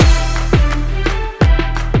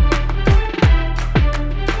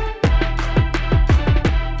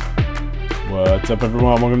up,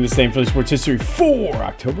 everyone? Welcome to Stay in Philly Sports History for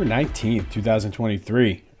October 19th,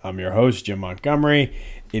 2023. I'm your host, Jim Montgomery.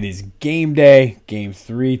 It is game day, game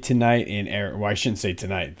 3 tonight I shouldn't say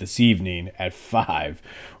tonight, this evening at 5,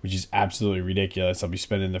 which is absolutely ridiculous. I'll be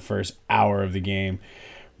spending the first hour of the game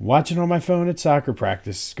watching on my phone at soccer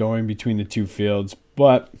practice, going between the two fields,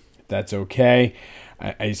 but that's okay.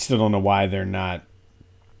 I still don't know why they're not,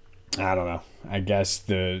 I don't know. I guess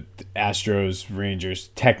the Astros, Rangers,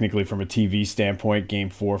 technically from a TV standpoint,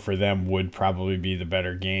 game 4 for them would probably be the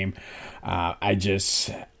better game. I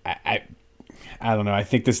don't know. I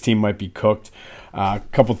think this team might be cooked. A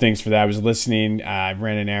couple things for that. I was listening. I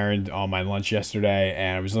ran an errand on my lunch yesterday,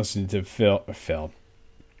 and I was listening to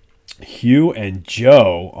Hugh and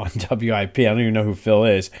Joe on WIP. I don't even know who Phil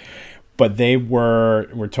is. But they were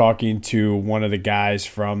talking to one of the guys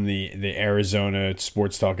from the Arizona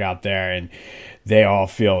sports talk out there, and they all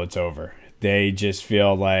feel it's over. They just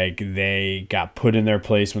feel like they got put in their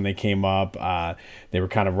place when they came up. They were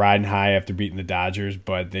kind of riding high after beating the Dodgers,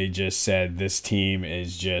 but they just said this team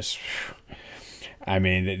is just – I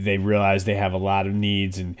mean, they realize they have a lot of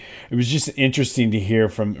needs, and it was just interesting to hear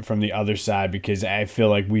from the other side because I feel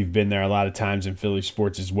like we've been there a lot of times in Philly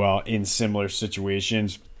sports as well in similar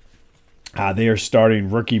situations. They are starting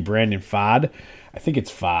rookie Brandon Pfaadt. I think it's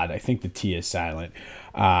Pfaadt. I think the T is silent.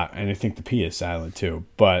 And I think the P is silent too.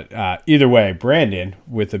 But either way, Brandon,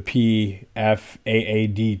 with a Pfaadt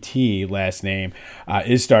last name,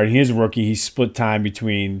 is starting. He is a rookie. He's split time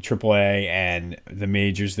between AAA and the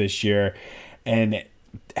majors this year. And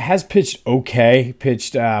has pitched okay.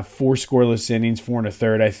 Pitched 4 scoreless innings, 4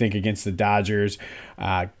 1/3, I think, against the Dodgers.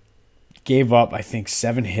 Gave up, I think,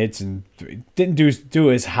 7 hits and didn't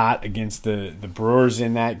do as hot against the Brewers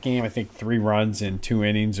in that game. I think 3 runs in 2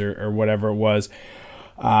 innings or whatever it was.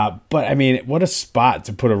 But, I mean, what a spot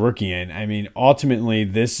to put a rookie in. I mean, ultimately,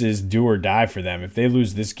 this is do or die for them. If they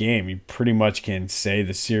lose this game, you pretty much can say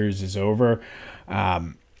the series is over.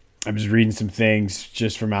 I was reading some things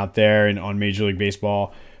just from out there and on Major League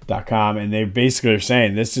Baseball.com, and they basically are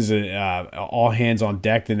saying this is all hands on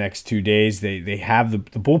deck the next 2 days. They have the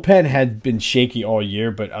bullpen had been shaky all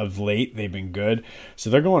year, but of late they've been good.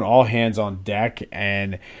 So they're going all hands on deck,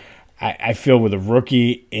 and I feel with a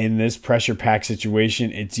rookie in this pressure pack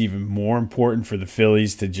situation, it's even more important for the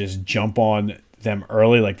Phillies to just jump on them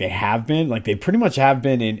early like they have been. Like they pretty much have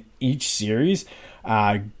been in each series,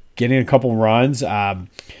 getting a couple runs,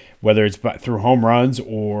 whether it's through home runs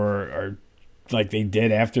or like they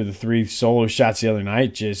did after the 3 solo shots the other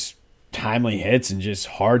night, just timely hits and just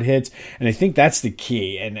hard hits. And I think that's the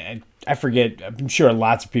key. And I forget, I'm sure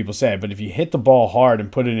lots of people say it, but if you hit the ball hard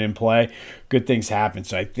and put it in play, good things happen.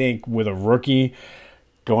 So I think with a rookie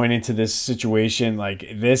going into this situation, like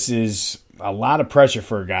this is a lot of pressure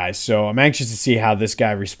for a guy. So I'm anxious to see how this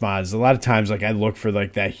guy responds. A lot of times, like I look for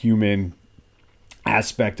like that human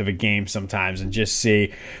aspect of a game sometimes and just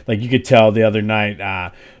see, like you could tell the other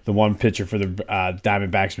night, the one pitcher for the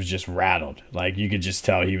Diamondbacks was just rattled. Like you could just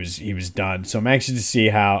tell he was done. So I'm anxious to see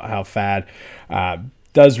how Pfaadt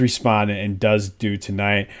does respond and does do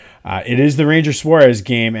tonight. It is the Ranger Suarez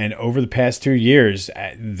game, and over the past 2 years,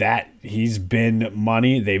 that he's been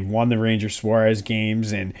money. They've won the Ranger Suarez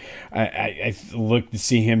games, and I look to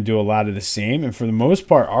see him do a lot of the same. And for the most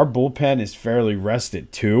part, our bullpen is fairly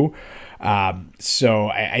rested too. So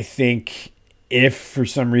I think if for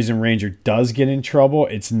some reason Ranger does get in trouble,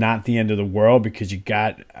 it's not the end of the world because you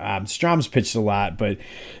got Strom's pitched a lot, but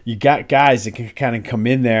you got guys that can kind of come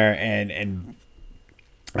in there and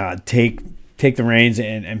take the reins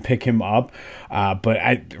and pick him up. But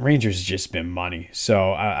Rangers just been money.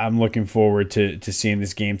 So I'm looking forward to seeing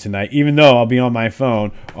this game tonight, even though I'll be on my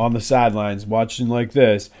phone on the sidelines watching like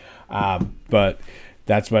this. But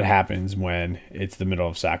that's what happens when it's the middle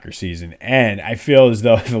of soccer season. And I feel as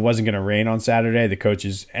though if it wasn't going to rain on Saturday, the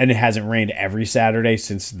coaches, and it hasn't rained every Saturday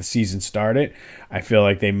since the season started, I feel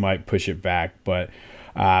like they might push it back. But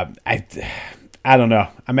I don't know.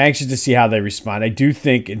 I'm anxious to see how they respond. I do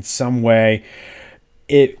think in some way,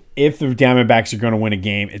 if the Diamondbacks are going to win a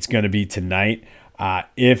game, it's going to be tonight.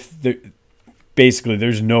 Basically,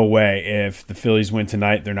 there's no way if the Phillies win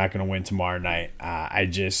tonight, they're not going to win tomorrow night.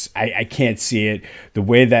 I can't see it. The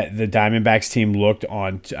way that the Diamondbacks team looked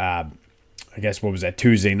on, I guess, what was that,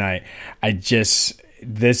 Tuesday night, this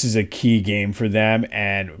is a key game for them,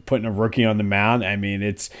 and putting a rookie on the mound, I mean,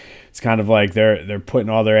 it's kind of like they're putting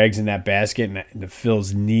all their eggs in that basket, and the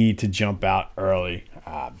Phils need to jump out early.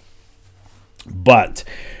 But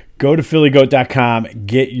go to phillygoat.com,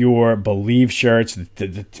 get your Believe shirts.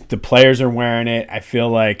 The players are wearing it. I feel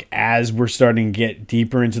like as we're starting to get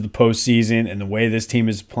deeper into the postseason and the way this team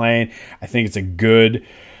is playing, I think it's a good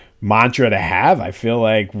mantra to have. I feel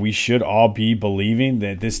like we should all be believing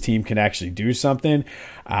that this team can actually do something.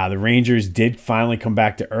 The Rangers did finally come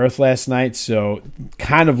back to earth last night, so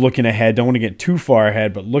kind of looking ahead, don't want to get too far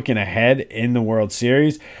ahead, but looking ahead in the World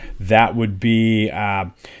Series, that would be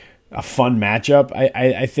a fun matchup,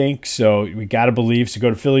 I think. So we got to believe. So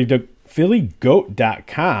go to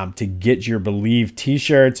phillygoat.com to get your Believe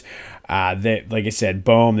t-shirts. That, like I said,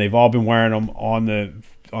 boom, they've all been wearing them on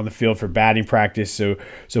the field for batting practice. So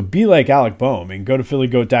be like Alec Bohm and go to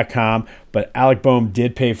phillygoat.com. But Alec Bohm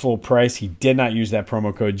did pay full price. He did not use that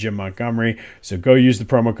promo code Jim Montgomery. So go use the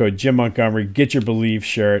promo code Jim Montgomery. Get your Believe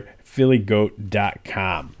shirt,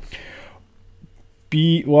 phillygoat.com.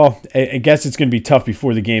 I guess it's going to be tough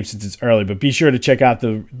before the game since it's early, but be sure to check out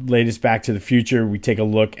the latest Back to the Future. We take a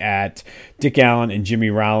look at Dick Allen and Jimmy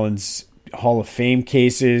Rollins Hall of Fame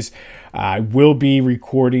cases. I will be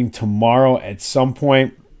recording tomorrow at some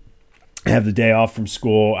point. I have the day off from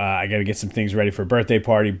school. I got to get some things ready for a birthday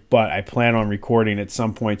party, but I plan on recording at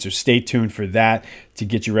some point, so stay tuned for that to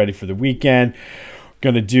get you ready for the weekend.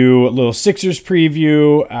 Going to do a little Sixers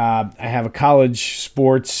preview. I have a college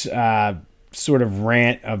sports sort of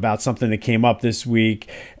rant about something that came up this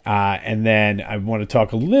week. And then I want to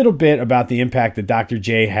talk a little bit about the impact that Dr.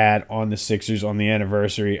 J had on the Sixers on the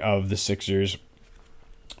anniversary of the Sixers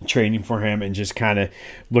training for him and just kind of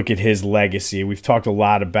look at his legacy. We've talked a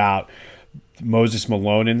lot about Moses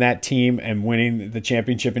Malone in that team and winning the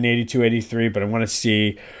championship in 82-83, but I want to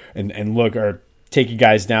see and look or take you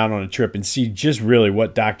guys down on a trip and see just really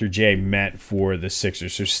what Dr. J meant for the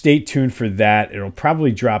Sixers. So stay tuned for that. It'll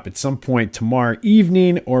probably drop at some point tomorrow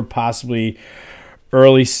evening or possibly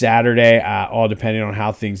early Saturday, all depending on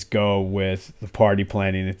how things go with the party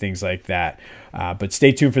planning and things like that. But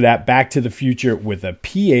stay tuned for that. Back to the Future with a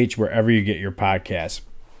PH wherever you get your podcasts.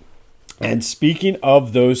 And speaking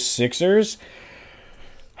of those Sixers,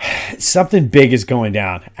 something big is going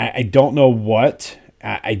down. I don't know what.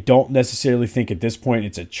 I don't necessarily think at this point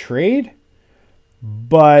it's a trade.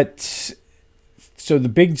 But so the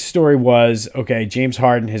big story was, okay, James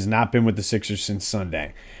Harden has not been with the Sixers since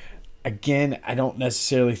Sunday. Again, I don't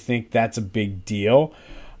necessarily think that's a big deal.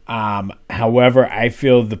 However, I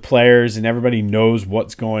feel the players and everybody knows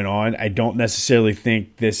what's going on. I don't necessarily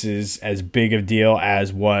think this is as big of a deal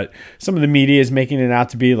as what some of the media is making it out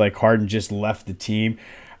to be, like Harden just left the team.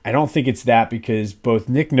 I don't think it's that because both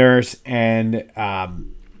Nick Nurse and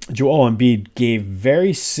Joel Embiid gave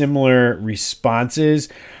very similar responses.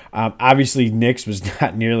 Obviously, Nick's was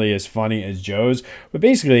not nearly as funny as Joe's, but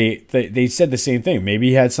basically they said the same thing. Maybe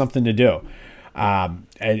he had something to do.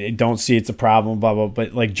 I don't see it's a problem, blah, blah.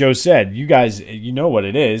 But like Joe said, you guys, you know what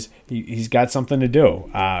it is. He's got something to do,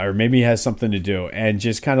 or maybe he has something to do, and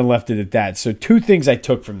just kind of left it at that. So two things I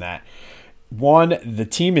took from that. One, the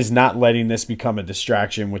team is not letting this become a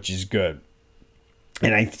distraction, which is good.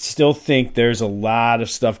 And I still think there's a lot of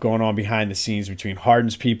stuff going on behind the scenes between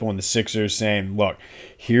Harden's people and the Sixers saying, look,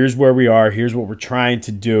 here's where we are. Here's what we're trying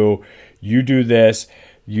to do. You do this,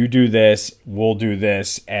 we'll do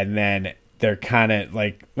this. And then they're kind of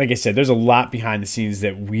like I said, there's a lot behind the scenes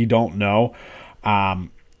that we don't know.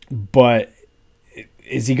 But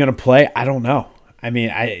is he going to play? I don't know. I mean,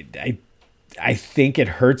 I think it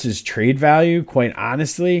hurts his trade value, quite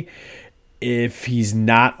honestly, if he's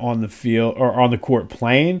not on the field or on the court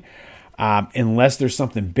playing, unless there's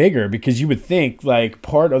something bigger. Because you would think, like,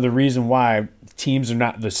 part of the reason why teams are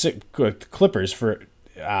not the Clippers for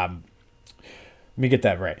let me get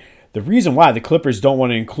that right. The reason why the Clippers don't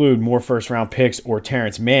want to include more first-round picks or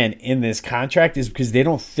Terrence Mann in this contract is because they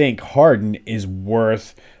don't think Harden is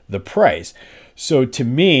worth the price. So to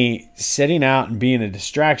me, setting out and being a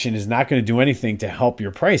distraction is not going to do anything to help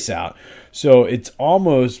your price out. So it's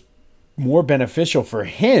almost more beneficial for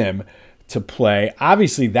him to play.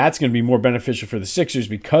 Obviously, that's going to be more beneficial for the Sixers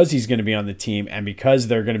because he's going to be on the team and because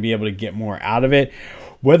they're going to be able to get more out of it.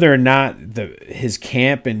 Whether or not his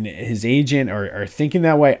camp and his agent are thinking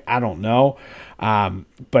that way, I don't know.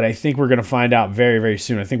 But I think we're going to find out very, very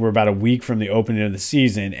soon. I think we're about a week from the opening of the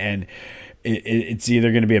season, and it's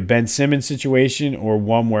either going to be a Ben Simmons situation or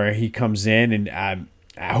one where he comes in and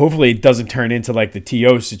hopefully it doesn't turn into like the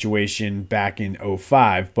T.O. situation back in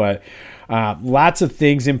 2005. But lots of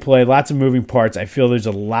things in play, lots of moving parts. I feel there's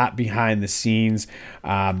a lot behind the scenes.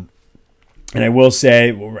 And I will say,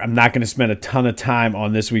 I'm not going to spend a ton of time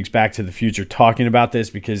on this week's Back to the Future talking about this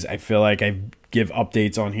because I feel like I give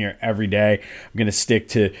updates on here every day. I'm going to stick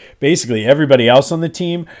to basically everybody else on the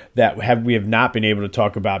team that we have not been able to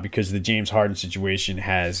talk about because the James Harden situation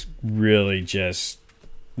has really just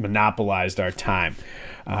monopolized our time.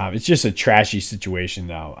 It's just a trashy situation,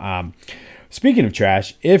 though. Speaking of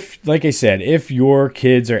trash, like I said, if your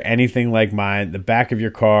kids are anything like mine, the back of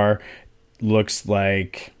your car looks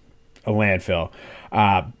like a landfill.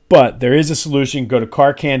 But there is a solution. Go to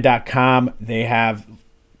carcan.com. They have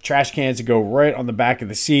trash cans that go right on the back of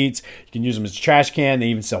the seats. You can use them as a trash can. They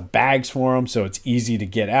even sell bags for them, so it's easy to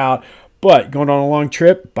get out. But going on a long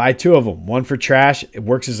trip, buy 2 of them. One for trash. It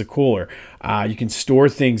works as a cooler. You can store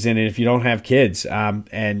things in it if you don't have kids,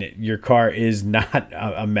 and your car is not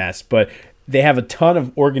a mess. But they have a ton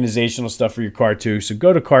of organizational stuff for your car too. So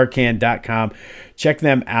go to carcan.com, check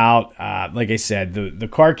them out. Like I said, the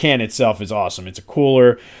car can itself is awesome. It's a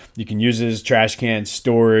cooler. You can use it as trash can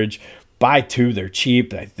storage. Buy 2. They're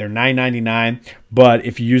cheap. They're $9.99. But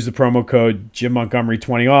if you use the promo code Jim Montgomery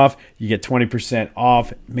 20 off, you get 20%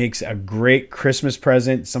 off. It makes a great Christmas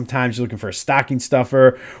present. Sometimes you're looking for a stocking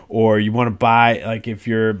stuffer, or you want to buy, like if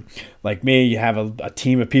you're like me, you have a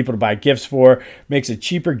team of people to buy gifts for. Makes a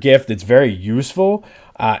cheaper gift that's very useful,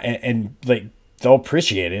 and like they'll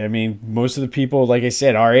appreciate it. I mean, most of the people, like I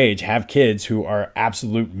said, our age have kids who are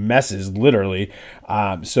absolute messes, literally.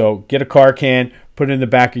 So get a car can, put it in the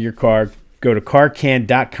back of your car. Go to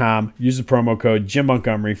carcan.com. Use the promo code Jim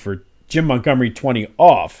Montgomery for Jim Montgomery 20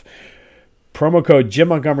 off. Promo code Jim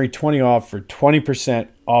Montgomery 20 off for 20%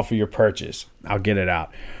 off of your purchase. I'll get it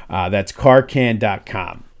out. That's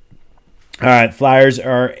carcan.com. All right, Flyers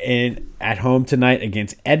are at home tonight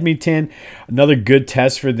against Edmonton. Another good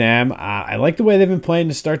test for them. I like the way they've been playing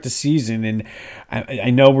to start the season, and I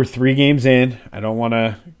know we're 3 games in. I don't want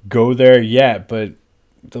to go there yet, but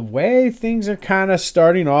the way things are kind of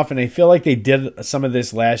starting off, and I feel like they did some of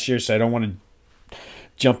this last year, so I don't want to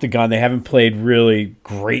jump the gun. They haven't played really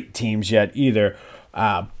great teams yet either,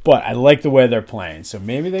 but I like the way they're playing, so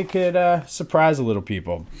maybe they could surprise a little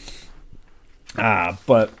people.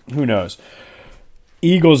 But who knows?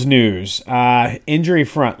 Eagles news. Injury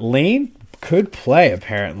front. Lane could play,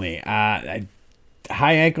 apparently. High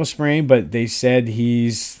ankle sprain, but they said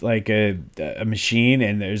he's like a machine,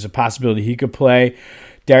 and there's a possibility he could play.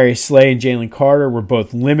 Darius Slay and Jalen Carter were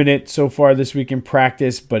both limited so far this week in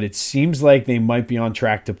practice, but it seems like they might be on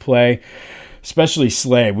track to play, especially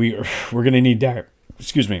Slay. We're going to need Darius.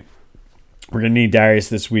 Excuse me. We're going to need Darius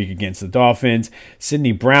this week against the Dolphins.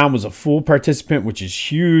 Sidney Brown was a full participant, which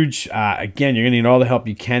is huge. Again, you're going to need all the help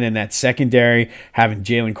you can in that secondary, having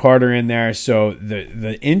Jalen Carter in there. So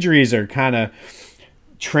the injuries are kind of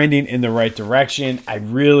trending in the right direction. I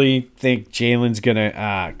really think Jalen's going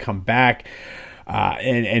to come back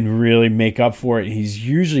and really make up for it. He's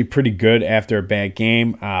usually pretty good after a bad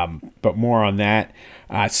game, but more on that.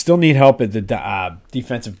 Still need help at the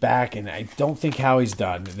defensive back, and I don't think Howie's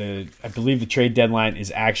done. I believe the trade deadline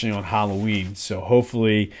is actually on Halloween, so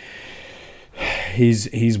hopefully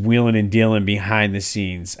he's wheeling and dealing behind the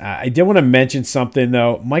scenes. I did want to mention something,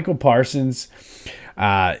 though. Michael Parsons,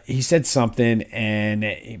 he said something,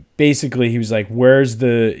 and basically he was like,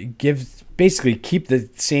 basically keep the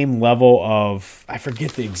same level of, I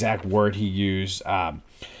forget the exact word he used,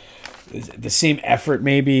 the same effort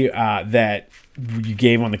maybe that you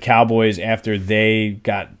gave on the Cowboys after they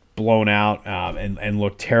got blown out and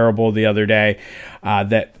looked terrible the other day,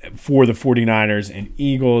 that for the 49ers and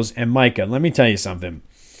Eagles. And Micah, let me tell you something.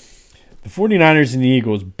 The 49ers and the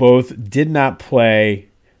Eagles both did not play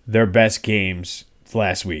their best games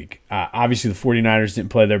last week. Obviously, the 49ers didn't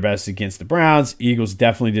play their best against the Browns. Eagles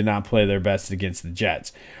definitely did not play their best against the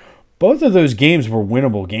Jets. Both of those games were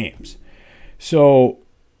winnable games. So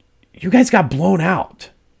you guys got blown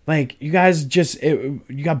out. Like, you guys you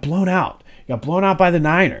got blown out. You got blown out by the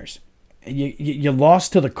Niners. You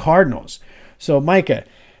lost to the Cardinals. So, Micah,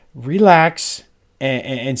 relax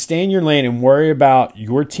and stay in your lane and worry about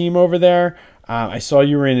your team over there. I saw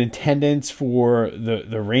you were in attendance for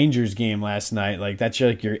the Rangers game last night. Like, that's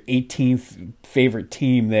like your 18th favorite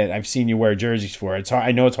team that I've seen you wear jerseys for. It's hard.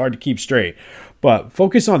 I know it's hard to keep straight. But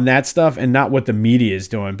focus on that stuff and not what the media is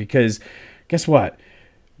doing, because guess what?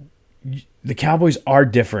 The Cowboys are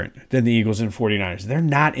different than the Eagles and 49ers. They're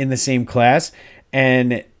not in the same class,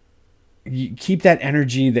 and you keep that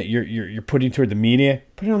energy that you're putting toward the media,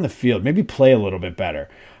 put it on the field. Maybe play a little bit better.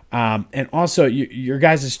 And also, your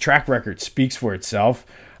guys' track record speaks for itself.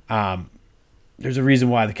 There's a reason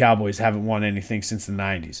why the Cowboys haven't won anything since the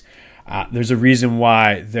 90s. There's a reason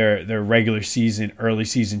why they're regular season, early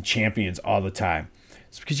season champions all the time.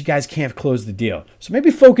 It's because you guys can't close the deal. So maybe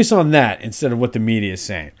focus on that instead of what the media is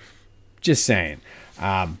saying. Just saying.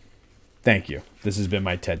 Thank you. This has been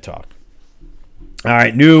my TED Talk. All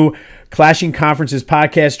right, new Clashing Conferences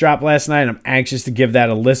podcast dropped last night. I'm anxious to give that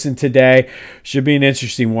a listen today. Should be an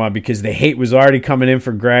interesting one because the hate was already coming in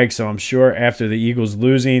for Greg, so I'm sure after the Eagles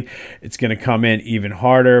losing, it's going to come in even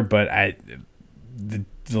harder. But the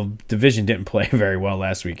division didn't play very well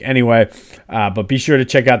last week anyway. But be sure to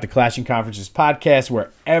check out the Clashing Conferences podcast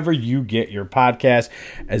wherever you get your podcast,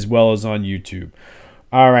 as well as on YouTube.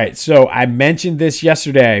 All right, so I mentioned this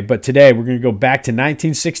yesterday, but today we're going to go back to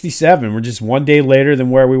 1967. We're just one day later than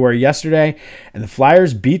where we were yesterday, and the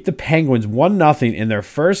Flyers beat the Penguins 1-0 in their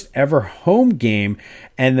first ever home game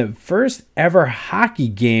and the first ever hockey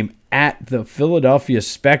game at the Philadelphia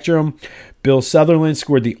Spectrum. Bill Sutherland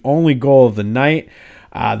scored the only goal of the night.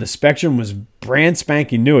 The Spectrum was brand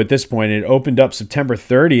spanking new at this point. It opened up September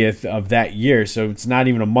 30th of that year, so it's not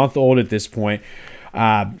even a month old at this point.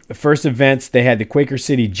 The first events, they had the Quaker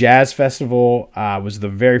City Jazz Festival, was the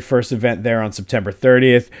very first event there on September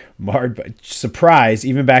 30th. Surprise,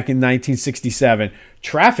 even back in 1967,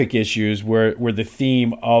 traffic issues were the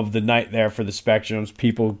theme of the night there for the Spectrums.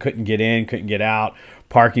 People couldn't get in, couldn't get out.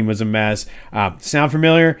 Parking was a mess. Sound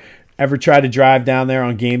familiar? Ever try to drive down there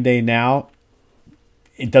on game day now?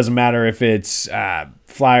 It doesn't matter if it's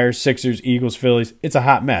Flyers, Sixers, Eagles, Phillies. It's a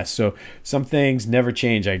hot mess. So some things never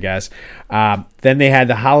change, I guess. Then they had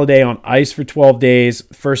the holiday on ice for 12 days.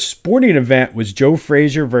 First sporting event was Joe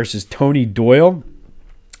Frazier versus Tony Doyle.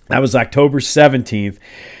 That was October 17th.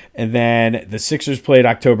 And then the Sixers played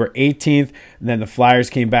October 18th. And then the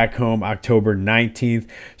Flyers came back home October 19th.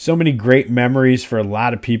 So many great memories for a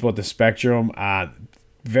lot of people at the Spectrum.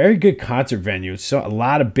 Very good concert venue. So a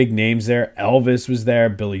lot of big names there. Elvis was there.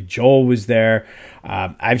 Billy Joel was there.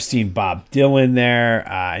 I've seen Bob Dylan there.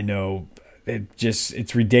 I know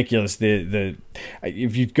it's ridiculous.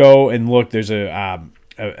 If you go and look, there's a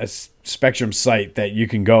Spectrum site that you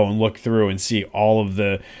can go and look through and see all of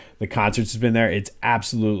the concerts that's been there. It's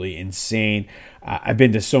absolutely insane. I've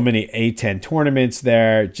been to so many A10 tournaments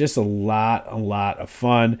there. Just a lot of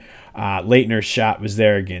fun. Leitner's shot was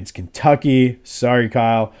there against Kentucky. Sorry,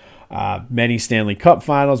 Kyle. Many Stanley Cup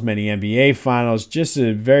finals, many NBA finals. Just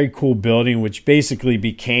a very cool building, which basically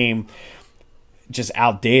became just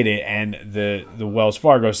outdated. And the Wells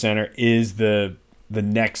Fargo Center is the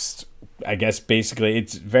next, I guess, basically.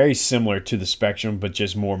 It's very similar to the Spectrum, but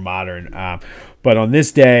just more modern. But on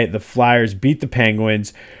this day, the Flyers beat the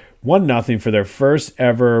Penguins 1-0 for their first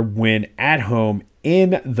ever win at home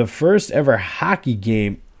in the first ever hockey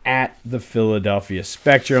game at the Philadelphia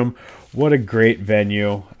Spectrum. What a great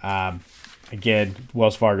venue. Again,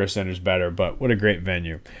 Wells Fargo Center's better, but what a great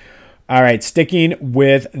venue. All right, sticking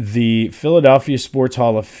with the Philadelphia Sports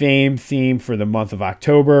Hall of Fame theme for the month of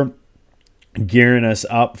October, gearing us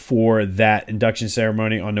up for that induction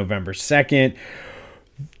ceremony on November 2nd.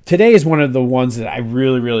 Today is one of the ones that I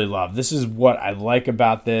really, really love. This is what I like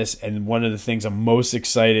about this, and one of the things I'm most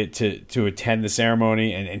excited to attend the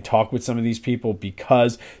ceremony and talk with some of these people,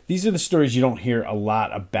 because these are the stories you don't hear a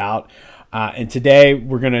lot about. And today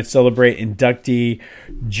we're going to celebrate inductee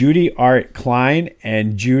Judy Art Klein,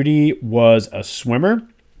 and Judy was a swimmer.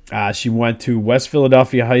 She went to West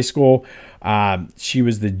Philadelphia High School. She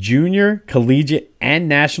was the junior, collegiate, and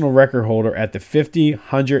national record holder at the 50,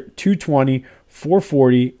 100, 220,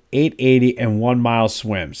 440, 880, and 1 mile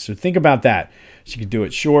swims. So think about that. She could do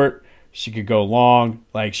it short. She could go long.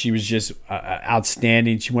 Like, she was just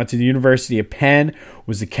outstanding. She went to the University of Penn,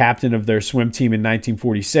 was the captain of their swim team in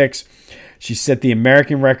 1946. She set the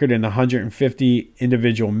American record in the 150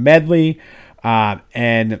 individual medley.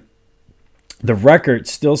 And the record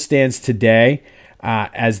still stands today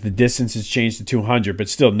as the distance has changed to 200. But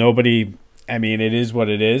still, nobody... I mean, it is what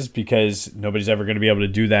it is, because nobody's ever going to be able to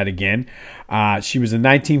do that again. She was a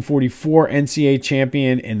 1944 NCAA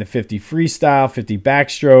champion in the 50 freestyle, 50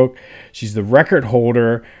 backstroke. She's the record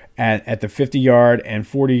holder at the 50-yard and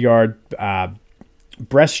 40-yard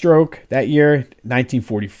breaststroke that year.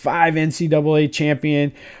 1945 NCAA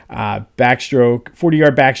champion, backstroke,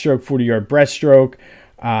 40-yard backstroke, 40-yard breaststroke.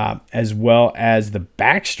 As well as the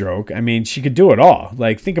backstroke. I mean, she could do it all.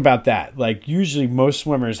 Like, think about that. Like, usually most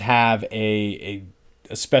swimmers have a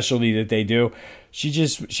specialty that they do. She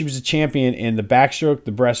was a champion in the backstroke,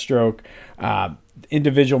 the breaststroke,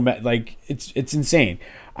 individual. Like, it's insane.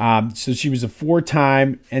 So she was a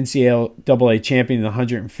 4-time NCAA champion in the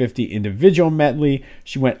 150 individual medley.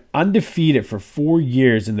 She went undefeated for 4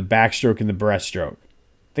 years in the backstroke and the breaststroke.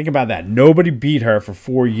 Think about that. Nobody beat her for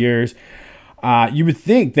 4 years. You would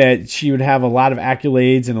think that she would have a lot of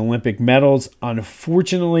accolades and Olympic medals.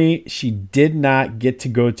 Unfortunately, she did not get to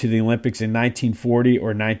go to the Olympics in 1940 or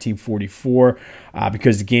 1944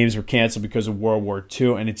 because the games were canceled because of World War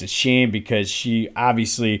II. And it's a shame, because she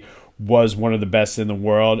obviously was one of the best in the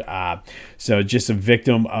world. So just a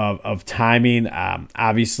victim of timing.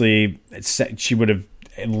 Obviously, she would have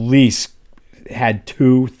at least had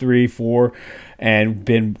 2, 3, 4 and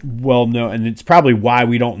been well known. And it's probably why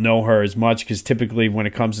we don't know her as much, because typically when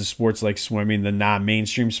it comes to sports like swimming, the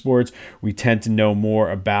non-mainstream sports, we tend to know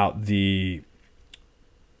more about the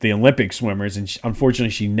Olympic swimmers, and unfortunately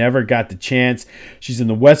she never got the chance. She's in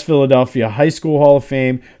the West Philadelphia High School Hall of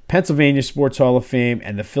Fame, Pennsylvania Sports Hall of Fame,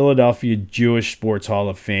 and the Philadelphia Jewish Sports Hall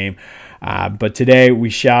of Fame. But today we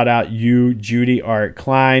shout out you, Judy Art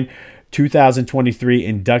Klein, 2023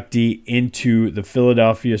 inductee into the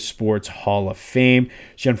Philadelphia Sports Hall of Fame.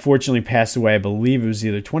 She unfortunately passed away, I believe it was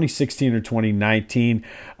either 2016 or 2019.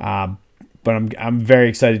 But I'm very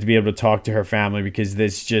excited to be able to talk to her family, because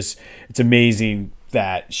it's amazing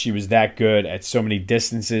that she was that good at so many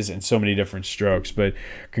distances and so many different strokes. But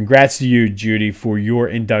congrats to you, Judy, for your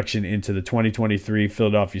induction into the 2023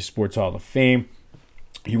 Philadelphia Sports Hall of Fame.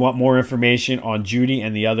 You want more information on Judy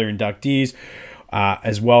and the other inductees,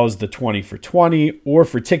 as well as the 20 for 20, or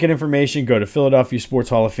for ticket information, go to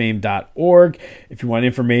philadelphiasportshalloffame.org. If you want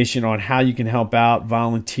information on how you can help out,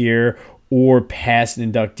 volunteer, or past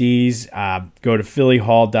inductees, go to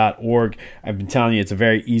phillyhall.org. I've been telling you, it's a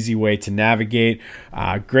very easy way to navigate.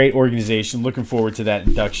 Great organization. Looking forward to that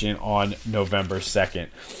induction on November 2nd.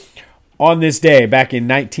 On this day, back in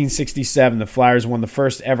 1967, the Flyers won the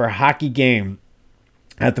first ever hockey game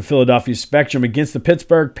at the Philadelphia Spectrum against the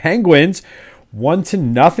Pittsburgh Penguins,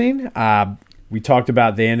 1-0. We talked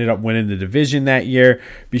about they ended up winning the division that year.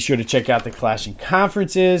 Be sure to check out the Clashing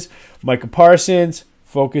Conferences. Micah Parsons,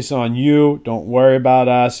 focus on you. Don't worry about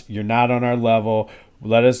us. You're not on our level.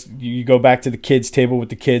 You go back to the kids' table with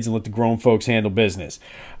the kids and let the grown folks handle business.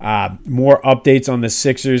 More updates on the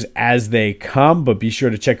Sixers as they come, but be sure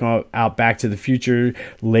to check out Back to the Future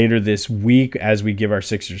later this week as we give our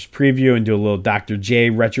Sixers preview and do a little Dr. J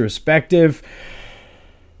retrospective.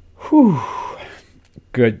 Whew.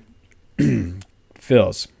 Good.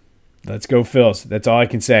 Phils. Let's go Phils. That's all I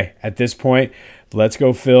can say at this point. Let's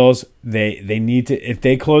go Phils. They need to, if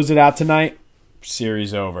they close it out tonight,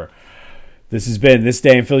 series over. This has been This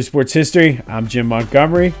Day in Philly Sports History. I'm Jim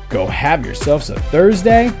Montgomery. Go have yourselves a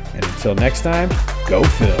Thursday. And until next time, go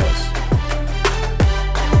Phils.